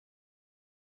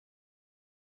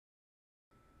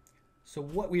So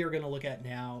what we are going to look at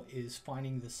now is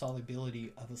finding the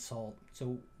solubility of a salt.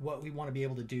 So what we want to be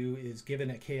able to do is,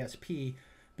 given a Ksp,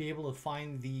 be able to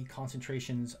find the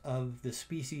concentrations of the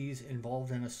species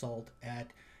involved in a salt at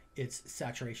its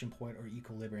saturation point or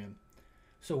equilibrium.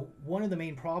 So one of the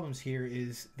main problems here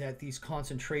is that these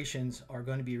concentrations are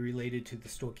going to be related to the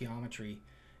stoichiometry.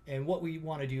 And what we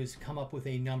want to do is come up with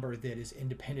a number that is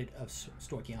independent of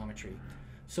stoichiometry.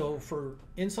 So for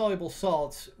insoluble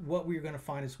salts, what we're going to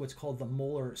find is what's called the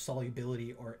molar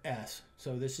solubility, or S.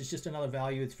 So this is just another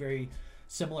value. It's very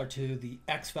similar to the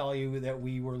X value that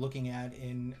we were looking at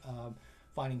in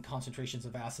finding concentrations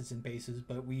of acids and bases,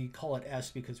 but we call it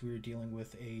S because we were dealing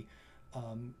with a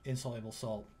insoluble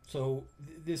salt. So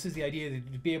this is the idea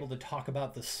that to be able to talk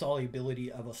about the solubility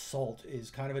of a salt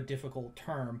is kind of a difficult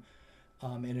term,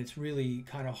 and it's really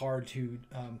kind of hard to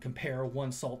compare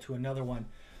one salt to another one.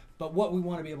 But what we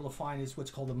want to be able to find is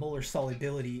what's called the molar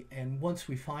solubility, and once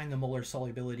we find the molar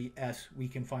solubility S, we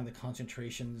can find the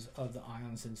concentrations of the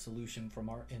ions in solution from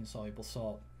our insoluble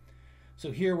salt. So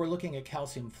here we're looking at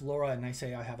calcium fluoride, and I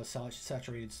say I have a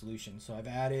saturated solution. So I've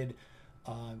added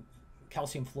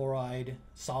calcium fluoride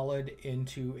solid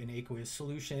into an aqueous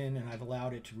solution, and I've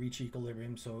allowed it to reach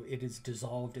equilibrium, so it is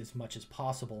dissolved as much as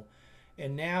possible.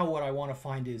 And now what I want to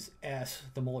find is S,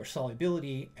 the molar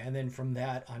solubility, and then from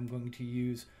that I'm going to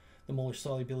use the molar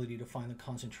solubility to find the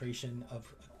concentration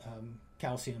of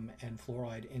calcium and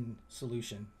fluoride in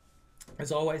solution.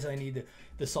 As always, I need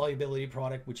the solubility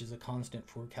product, which is a constant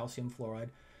for calcium fluoride.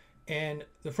 And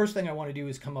the first thing I want to do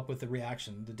is come up with the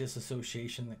reaction, the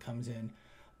dissociation that comes in.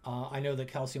 I know that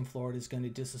calcium fluoride is going to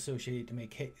dissociate to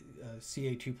make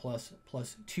Ca2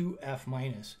 plus 2F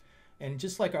minus. And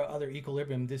just like our other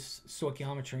equilibrium, this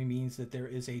stoichiometry means that there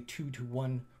is a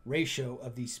 2-to-1 ratio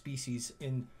of these species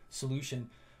in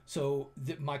solution. So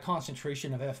my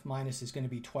concentration of F minus is going to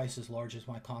be twice as large as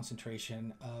my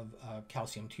concentration of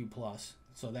calcium 2 plus.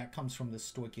 So that comes from the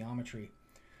stoichiometry.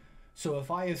 So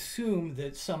if I assume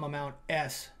that some amount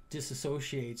S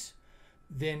dissociates,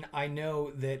 then I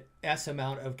know that S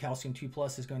amount of calcium 2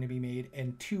 plus is going to be made,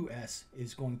 and 2S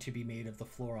is going to be made of the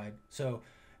fluoride. So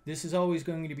this is always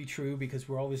going to be true because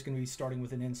we're always going to be starting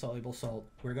with an insoluble salt.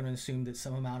 We're going to assume that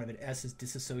some amount of it, S, is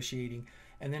dissociating,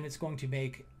 and then it's going to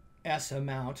make S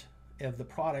amount of the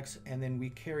products, and then we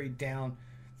carry down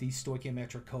the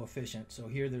stoichiometric coefficient. So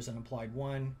here there's an implied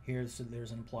 1, there's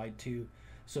an implied 2.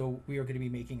 So we are going to be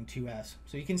making 2S.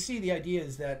 So you can see the idea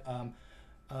is that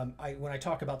when I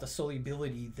talk about the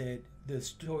solubility, that the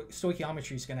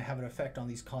stoichiometry is going to have an effect on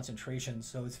these concentrations.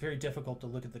 So it's very difficult to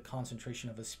look at the concentration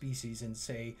of a species and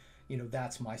say, you know,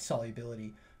 that's my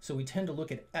solubility. So we tend to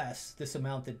look at S, this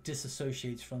amount that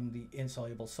dissociates from the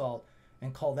insoluble salt,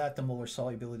 and call that the molar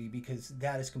solubility because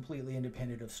that is completely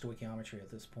independent of stoichiometry at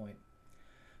this point.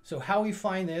 So how we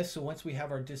find this, so once we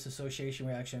have our dissociation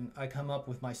reaction, I come up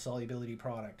with my solubility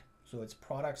product. So it's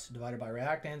products divided by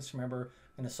reactants. Remember,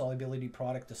 in a solubility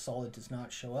product, the solid does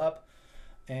not show up.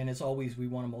 And as always, we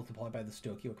want to multiply by the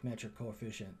stoichiometric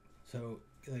coefficient. So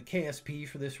the Ksp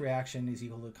for this reaction is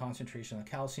equal to the concentration of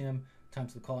calcium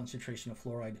times the concentration of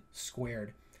fluoride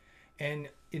squared. And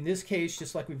in this case,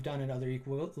 just like we've done in other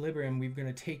equilibrium, we're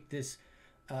going to take this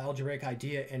algebraic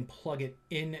idea and plug it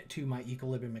into my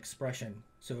equilibrium expression.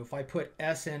 So if I put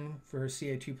S in for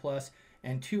Ca2 plus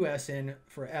and 2S in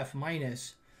for F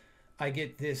minus, I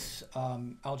get this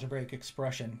algebraic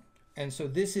expression. And so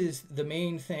this is the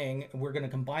main thing. We're going to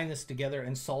combine this together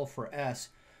and solve for S.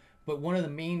 But one of the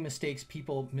main mistakes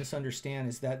people misunderstand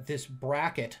is that this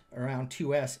bracket around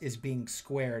 2S is being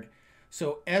squared.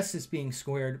 So S is being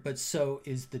squared, but so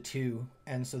is the 2.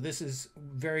 And so this is a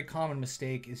very common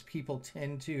mistake, is people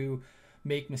tend to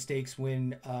make mistakes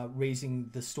when raising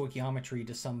the stoichiometry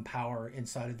to some power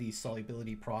inside of these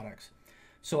solubility products.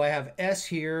 So I have S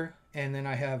here, and then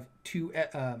I have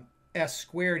 2S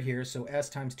squared here. So S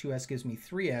times 2S gives me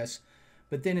 3S,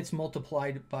 but then it's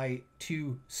multiplied by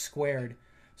 2 squared.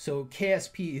 So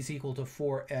Ksp is equal to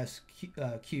 4S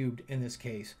cubed in this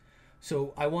case.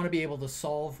 So I want to be able to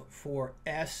solve for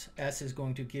S. S is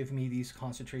going to give me these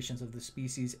concentrations of the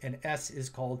species, and S is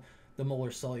called the molar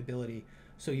solubility.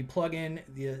 So you plug in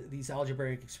these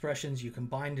algebraic expressions, you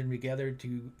combine them together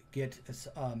to get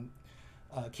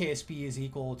Ksp is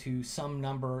equal to some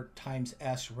number times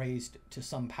S raised to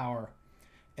some power.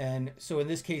 And so in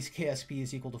this case, Ksp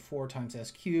is equal to 4 times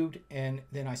S cubed, and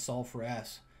then I solve for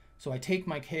S. So I take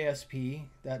my Ksp,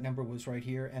 that number was right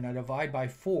here, and I divide by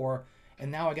 4, and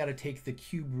now I got to take the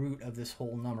cube root of this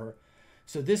whole number.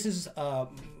 So this is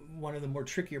one of the more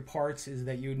trickier parts, is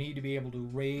that you need to be able to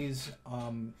raise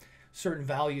certain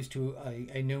values to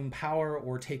a known power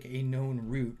or take a known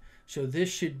root. So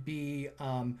this should be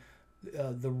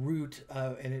the root,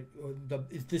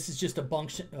 this is just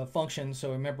a function.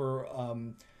 So remember,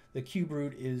 the cube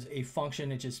root is a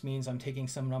function. It just means I'm taking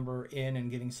some number in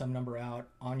and getting some number out.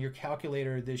 On your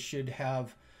calculator, this should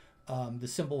have the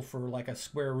symbol for like a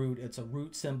square root. It's a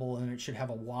root symbol, and it should have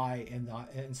a y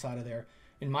inside of there.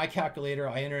 In my calculator,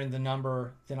 I enter in the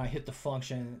number, then I hit the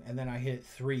function, and then I hit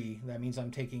 3. That means I'm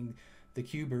taking the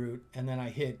cube root, and then I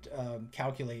hit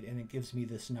calculate, and it gives me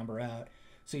this number out.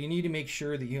 So you need to make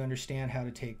sure that you understand how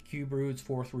to take cube roots,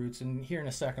 fourth roots, and here in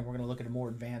a second we're going to look at a more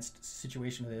advanced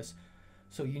situation of this.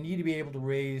 So you need to be able to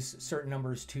raise certain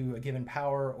numbers to a given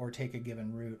power or take a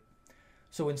given root.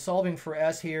 So in solving for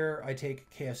s here, I take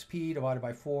Ksp divided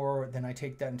by 4, then I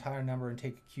take that entire number and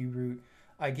take a cube root.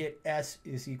 I get s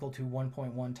is equal to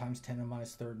 1.1 times 10 to the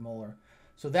minus third molar.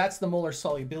 So that's the molar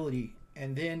solubility.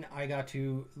 And then I got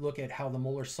to look at how the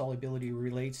molar solubility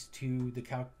relates to the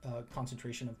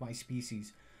concentration of my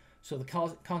species. So the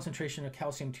concentration of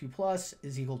calcium 2 plus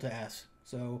is equal to S.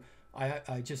 So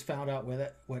I just found out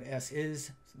what S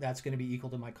is. That's going to be equal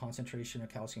to my concentration of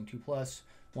calcium 2 plus,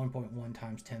 1.1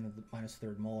 times 10 to the minus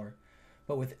third molar.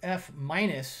 But with F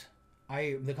minus,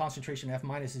 the concentration F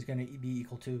minus is going to be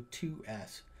equal to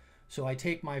 2S. So I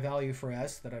take my value for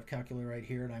S that I've calculated right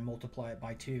here and I multiply it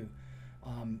by 2.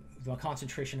 The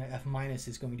concentration of F minus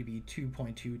is going to be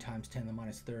 2.2 times 10 to the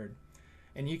minus third.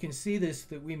 And you can see this,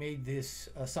 that we made this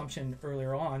assumption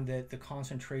earlier on that the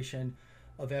concentration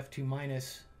of F2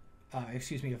 minus,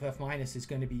 of F minus is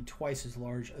going to be twice as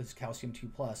large as calcium 2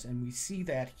 plus. And we see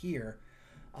that here.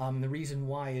 The reason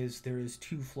why is there is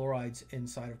 2 fluorides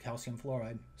inside of calcium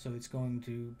fluoride. So it's going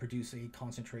to produce a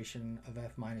concentration of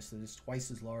F minus that is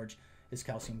twice as large as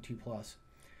calcium 2 plus.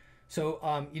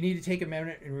 So you need to take a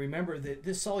minute and remember that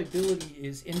this solubility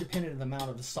is independent of the amount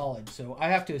of the solid. So I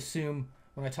have to assume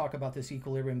when I talk about this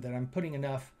equilibrium that I'm putting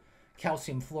enough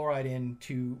calcium fluoride in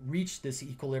to reach this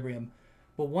equilibrium.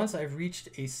 But once I've reached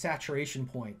a saturation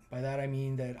point, by that I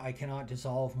mean that I cannot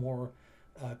dissolve more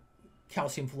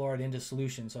calcium fluoride into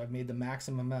solution. So I've made the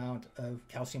maximum amount of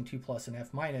calcium 2 plus and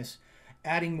F minus.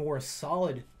 Adding more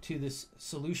solid to this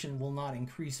solution will not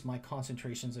increase my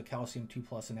concentrations of calcium 2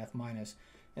 plus and F minus.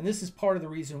 And this is part of the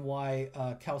reason why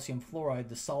calcium fluoride,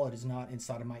 the solid, is not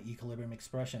inside of my equilibrium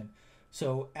expression.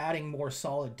 So adding more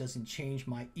solid doesn't change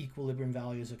my equilibrium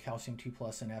values of calcium 2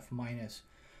 plus and F minus.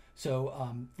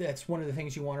 So that's one of the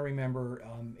things you want to remember.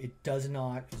 It does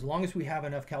not, as long as we have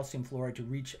enough calcium fluoride to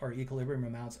reach our equilibrium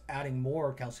amounts, adding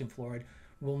more calcium fluoride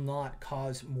will not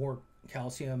cause more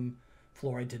calcium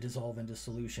fluoride to dissolve into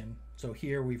solution. So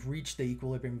here we've reached the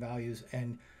equilibrium values,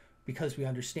 and because we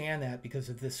understand that, because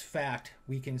of this fact,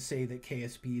 we can say that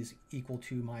Ksp is equal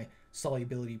to my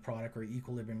solubility product or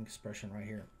equilibrium expression right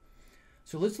here.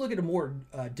 So let's look at a more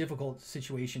difficult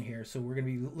situation here. So we're going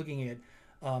to be looking at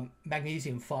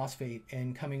magnesium phosphate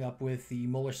and coming up with the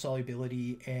molar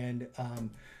solubility and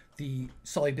the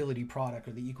solubility product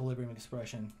or the equilibrium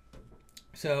expression.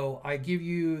 So I give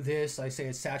you this, I say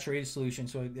it's saturated solution,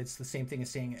 so it's the same thing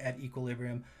as saying at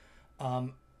equilibrium.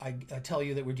 I tell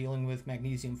you that we're dealing with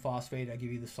magnesium phosphate. I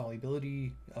give you the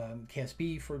solubility,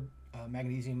 Ksp for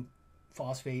magnesium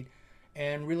phosphate.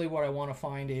 And really what I want to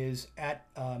find is at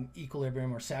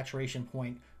equilibrium or saturation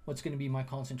point, what's going to be my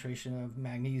concentration of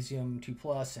magnesium 2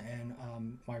 plus and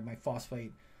my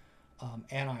phosphate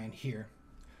anion here.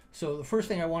 So the first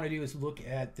thing I want to do is look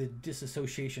at the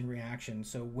dissociation reaction.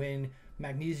 So when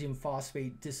magnesium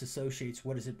phosphate dissociates,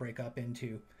 what does it break up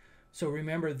into? So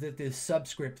remember that this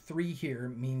subscript 3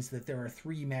 here means that there are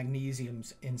 3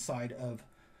 magnesiums inside of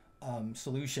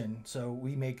solution. So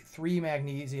we make 3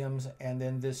 magnesiums, and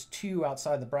then this 2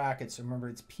 outside the brackets, remember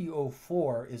it's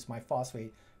PO4 is my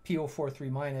phosphate, PO4 3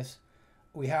 minus.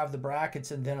 We have the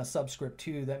brackets and then a subscript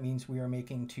 2. That means we are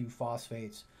making 2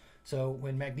 phosphates. So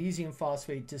when magnesium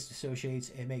phosphate dissociates,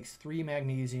 it makes 3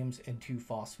 magnesiums and 2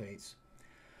 phosphates.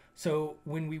 So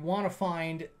when we want to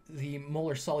find the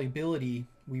molar solubility,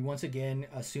 we once again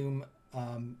assume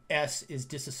S is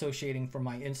dissociating from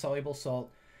my insoluble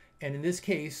salt. And in this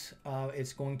case,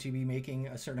 it's going to be making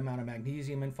a certain amount of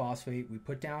magnesium and phosphate. We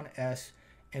put down S,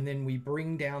 and then we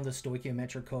bring down the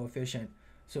stoichiometric coefficient.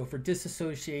 So for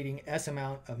dissociating S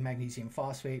amount of magnesium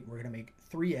phosphate, we're going to make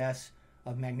 3S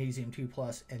of magnesium 2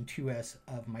 plus and 2S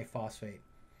of my phosphate.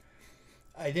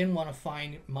 I then want to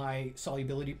find my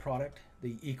solubility product,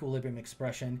 the equilibrium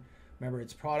expression. Remember,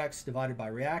 it's products divided by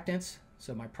reactants.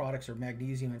 So my products are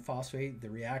magnesium and phosphate. The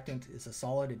reactant is a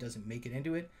solid. It doesn't make it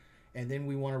into it. And then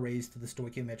we want to raise to the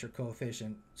stoichiometric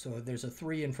coefficient. So there's a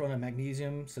 3 in front of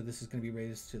magnesium, so this is going to be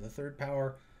raised to the 3rd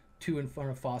power. 2 in front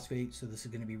of phosphate, so this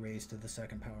is going to be raised to the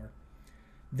 2nd power.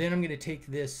 Then I'm going to take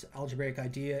this algebraic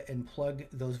idea and plug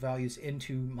those values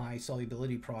into my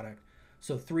solubility product.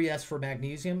 So 3S for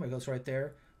magnesium, it goes right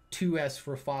there, 2S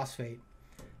for phosphate.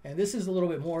 And this is a little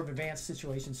bit more of an advanced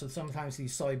situation, so sometimes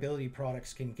these solubility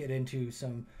products can get into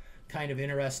some kind of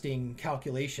interesting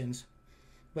calculations.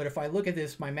 But if I look at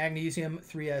this, my magnesium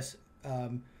 3S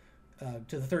to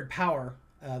the third power,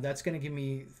 that's going to give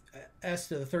me S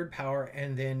to the third power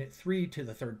and then 3 to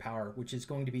the third power, which is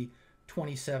going to be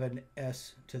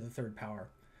 27S to the third power.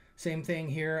 Same thing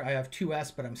here, I have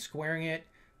 2S, but I'm squaring it.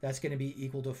 That's going to be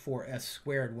equal to 4S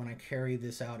squared when I carry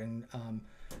this out and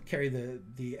carry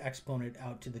the exponent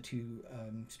out to the two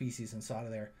species inside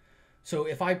of there. So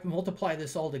if I multiply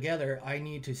this all together, I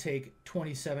need to take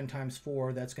 27 times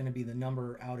 4. That's going to be the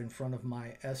number out in front of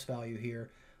my S value here.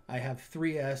 I have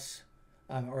 3S,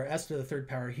 or S to the third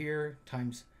power here,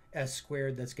 times S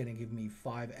squared. That's going to give me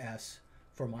 5S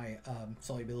for my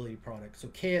solubility product. So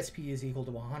Ksp is equal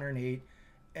to 108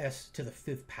 S to the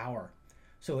fifth power.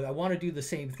 So I want to do the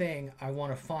same thing. I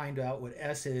want to find out what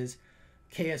S is.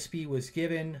 Ksp was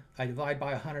given. I divide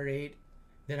by 108.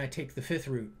 Then I take the fifth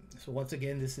root. So once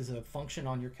again, this is a function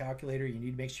on your calculator. You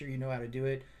need to make sure you know how to do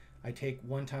it. I take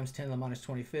 1 times 10 to the minus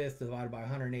 25th divided by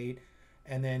 108.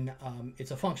 And then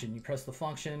it's a function. You press the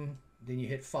function, then you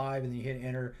hit 5, and then you hit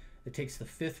enter. It takes the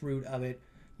fifth root of it.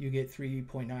 You get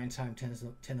 3.9 times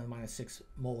 10 to the minus 6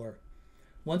 molar.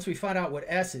 Once we find out what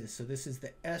S is, so this is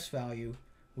the S value,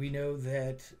 we know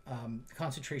that the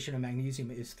concentration of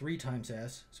magnesium is 3 times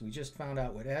S. So we just found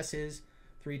out what S is.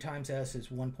 3 times S is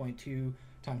 1.2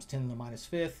 times 10 to the minus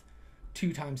 5th.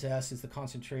 2 times S is the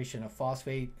concentration of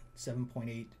phosphate,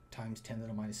 7.8 times 10 to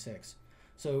the minus 6.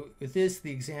 So with this,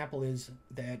 the example is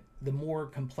that the more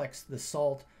complex the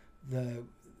salt, the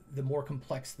more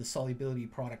complex the solubility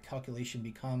product calculation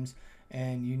becomes,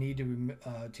 and you need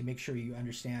to make sure you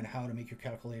understand how to make your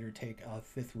calculator take a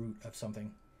fifth root of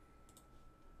something.